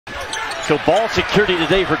So ball security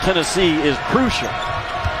today for Tennessee is crucial.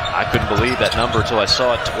 I couldn't believe that number until I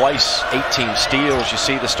saw it twice. 18 steals. You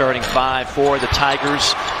see the starting five for the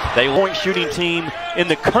Tigers. They point shooting team in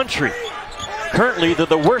the country. Currently, they're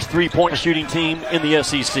the worst three-point shooting team in the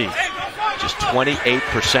SEC. Just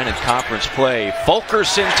 28% in conference play.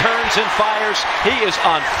 Fulkerson turns and fires. He is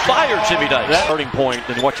on fire, Jimmy Dykes. That starting point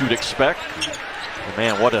than what you'd expect. And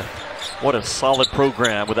man, what a solid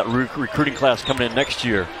program with that recruiting class coming in next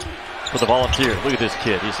year for the Volunteers. Look at this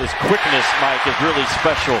kid. His quickness, Mike, is really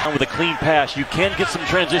special. And with a clean pass, you can get some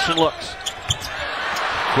transition looks.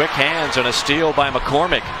 Quick hands and a steal by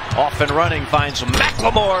McCormick. Off and running, finds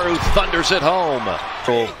McLemore, who thunders it home.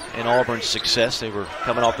 In Auburn's success, they were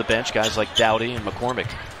coming off the bench, guys like Dowdy and McCormick.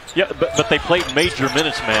 Yeah, but they played major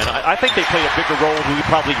minutes, man. I think they played a bigger role than we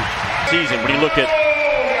probably season when you look at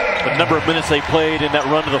the number of minutes they played in that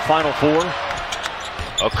run to the Final Four.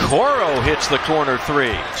 Okoro hits the corner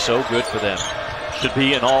three. So good for them. Should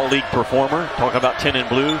be an all-league performer. Talking about 10 in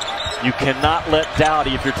blue. You cannot let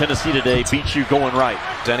Dowdy, if you're Tennessee today, beat you going right.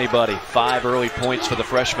 Anybody. 5 early points for the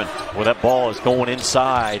freshman. Well, that ball is going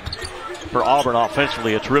inside for Auburn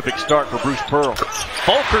offensively. A terrific start for Bruce Pearl.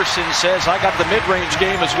 Fulkerson says, I got the mid-range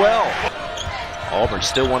game as well. Auburn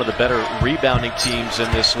still one of the better rebounding teams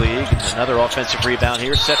in this league. Another offensive rebound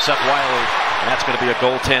here. Sets up Wiley. And that's going to be a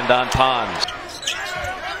goaltend on Pons.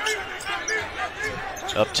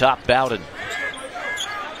 Up top, Bowden.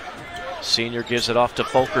 Senior gives it off to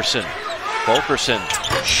Fulkerson. Fulkerson,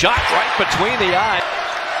 shot right between the eyes.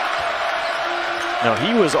 Now,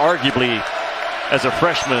 he was arguably, as a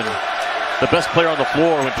freshman, the best player on the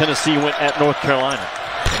floor when Tennessee went at North Carolina.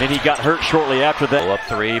 And then he got hurt shortly after that. Up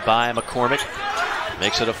three by McCormick.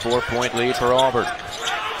 Makes it a 4-point lead for Auburn.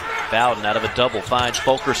 Bowden out of a double finds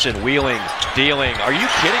Fulkerson. Wheeling, dealing. Are you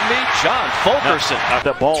kidding me? John Fulkerson.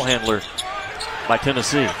 That ball handler by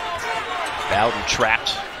Tennessee. Bowden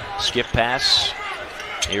trapped. Skip pass.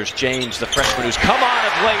 Here's James, the freshman who's come on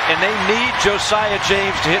of late, and they need Josiah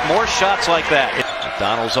James to hit more shots like that.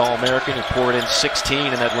 McDonald's All-American, who poured in 16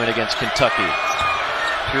 in that win against Kentucky.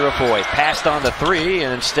 Purifoy passed on the three,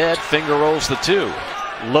 and instead finger rolls the two.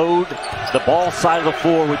 Load the ball side of the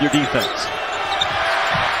floor with your defense.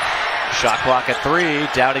 Shot clock at 3.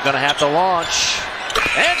 Dowdy going to have to launch.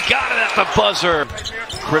 And got it at the buzzer.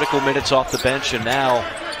 Critical minutes off the bench, and now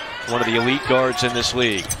one of the elite guards in this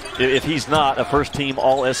league. If he's not a first-team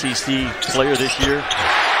All-SEC player this year.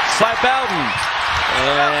 By Bowden.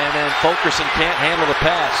 And then Fulkerson can't handle the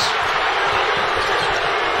pass.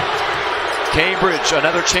 Cambridge,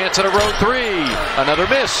 another chance at a road three. Another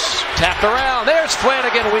miss. Tapped around. There's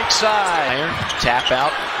Flanagan, weak side. Tap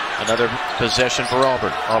out. Another possession for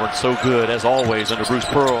Auburn. Auburn so good, as always, under Bruce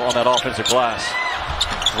Pearl on that offensive glass.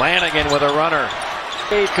 Flanagan with a runner.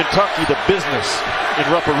 Gave Kentucky the business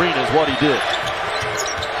in Rupp Arena is what he did.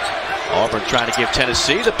 Auburn trying to give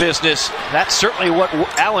Tennessee the business. That's certainly what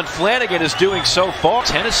Alan Flanagan is doing so far.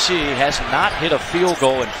 Tennessee has not hit a field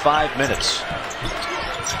goal in 5 minutes.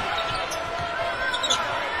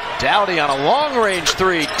 Dowdy on a long-range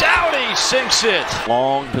three. Dowdy sinks it.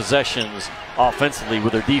 Long possessions offensively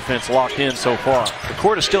with their defense locked in so far. The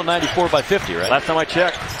court is still 94 by 50, right? Last time I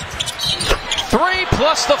checked. 3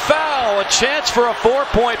 plus the foul. A chance for a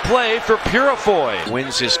 4-point play for Purifoy.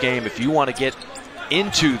 Wins this game. If you want to get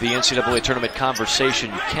into the NCAA tournament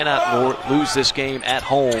conversation, you cannot lose this game at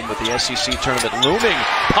home with the SEC tournament looming.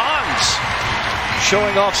 Pons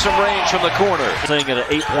showing off some range from the corner. Saying at an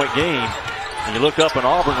 8-point game, and you look up in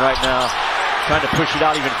Auburn right now, trying to push it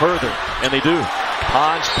out even further, and they do.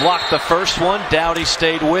 Pons blocked the first one. Dowdy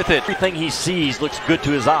stayed with it. Everything he sees looks good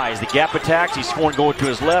to his eyes. The gap attacks, he's scoring going to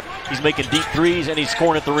his left, he's making deep threes, and he's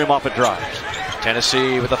scoring at the rim off of drives.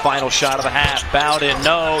 Tennessee with the final shot of the half. Bowden,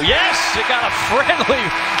 no. Yes, it got a friendly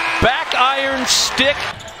back iron stick.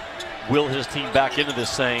 Will his team back into this,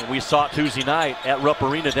 saying we saw it Tuesday night at Rupp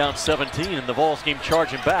Arena down 17, and the Vols came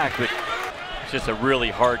charging back, but it's just a really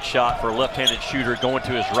hard shot for a left-handed shooter going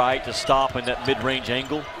to his right to stop in that mid-range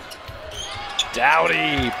angle.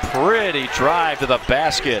 Dowdy, pretty drive to the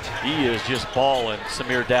basket. He is just balling,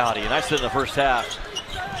 Samir Dowdy. And I said in the first half,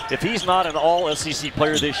 if he's not an All-SEC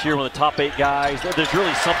player this year, one of the top 8 guys, there's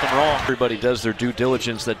really something wrong. Everybody does their due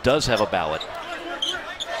diligence that does have a ballot.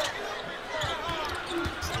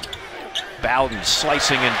 Bowden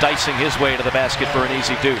slicing and dicing his way to the basket for an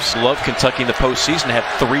easy deuce. Love Kentucky in the postseason to have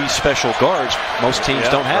 3 special guards. Most teams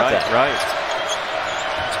don't have that. Right.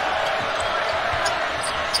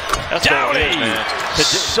 That's Dowdy!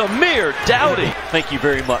 Samir Dowdy! Thank you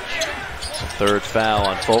very much. It's a 3rd foul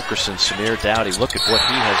on Fulkerson. Samir Dowdy, look at what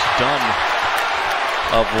he has done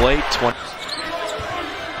of late.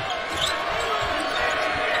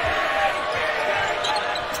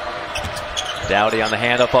 Dowdy on the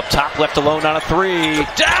handoff up top, left alone on a three.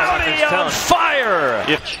 Dowdy on fire!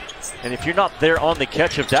 If you're not there on the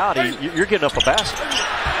catch of Dowdy, you're getting up a basket.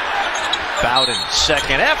 Bowden,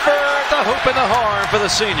 second effort, the hoop and the horn for the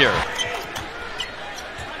senior.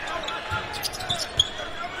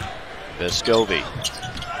 Vescovi,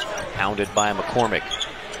 pounded by McCormick.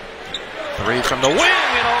 Three from the wing,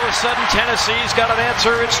 and all of a sudden Tennessee's got an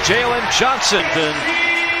answer. It's Jalen Johnson.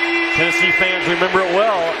 Tennessee fans remember it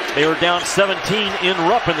well. They were down 17 in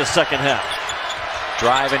Rupp in the second half.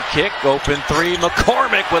 Drive and kick, open three.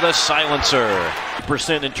 McCormick with a silencer.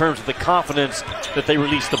 % in terms of the confidence that they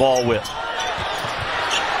released the ball with.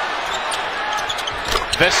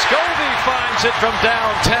 Vescovi finds it from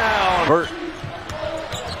downtown. Burt.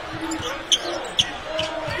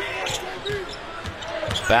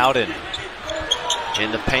 Bowden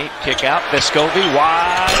in the paint, kick out. Vescovi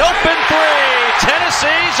wide open three.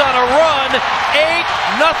 Tennessee's on a run.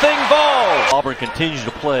 8-0 Vols. Auburn continues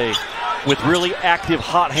to play with really active,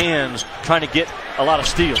 hot hands, trying to get a lot of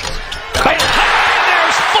steals. Bam!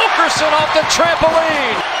 There's Fulkerson off the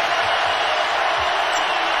trampoline.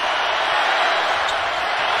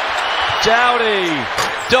 Dowdy,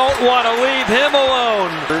 don't want to leave him alone.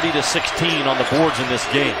 30-16 on the boards in this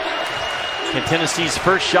game. Can Tennessee's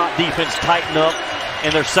first shot defense tighten up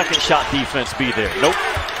and their second shot defense be there? Nope.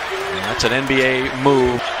 That's an NBA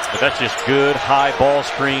move. But that's just good high ball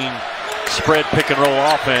screen, spread pick and roll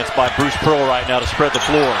offense by Bruce Pearl right now to spread the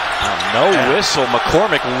floor. No whistle.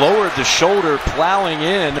 McCormick lowered the shoulder, plowing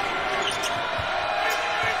in.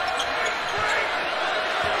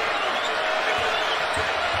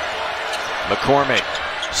 McCormick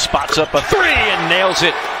spots up a three and nails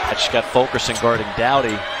it. That's got Fulkerson guarding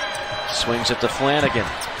Dowdy. Swings it to Flanagan.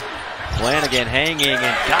 Flanagan hanging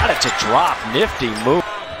and got it to drop. Nifty move.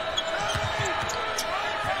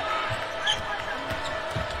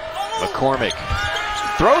 McCormick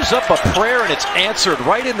throws up a prayer and it's answered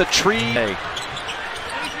right in the tree.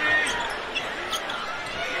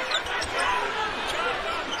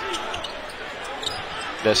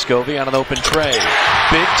 Vescovi on an open tray.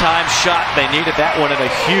 Big time shot. They needed that one in a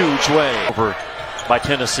huge way. Over by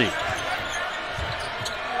Tennessee.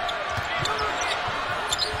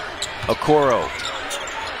 Okoro.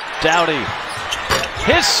 Dowdy.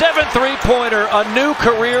 His 7th three-pointer, a new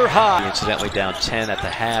career high. Incidentally down 10 at the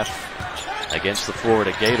half against the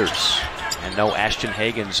Florida Gators. And no Ashton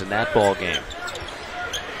Hagans in that ball game.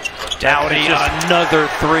 Dowdy on another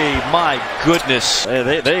three. My goodness.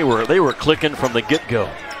 They were clicking from the get-go.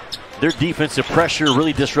 Their defensive pressure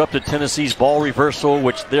really disrupted Tennessee's ball reversal,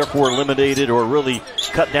 which therefore eliminated or really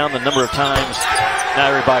cut down the number of times. Now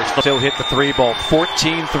everybody's still hit the three ball.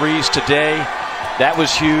 14 threes today. That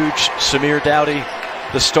was huge. Samir Dowdy,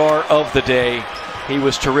 the star of the day. He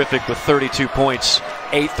was terrific with 32 points,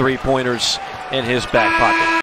 8 3-pointers in his back pocket.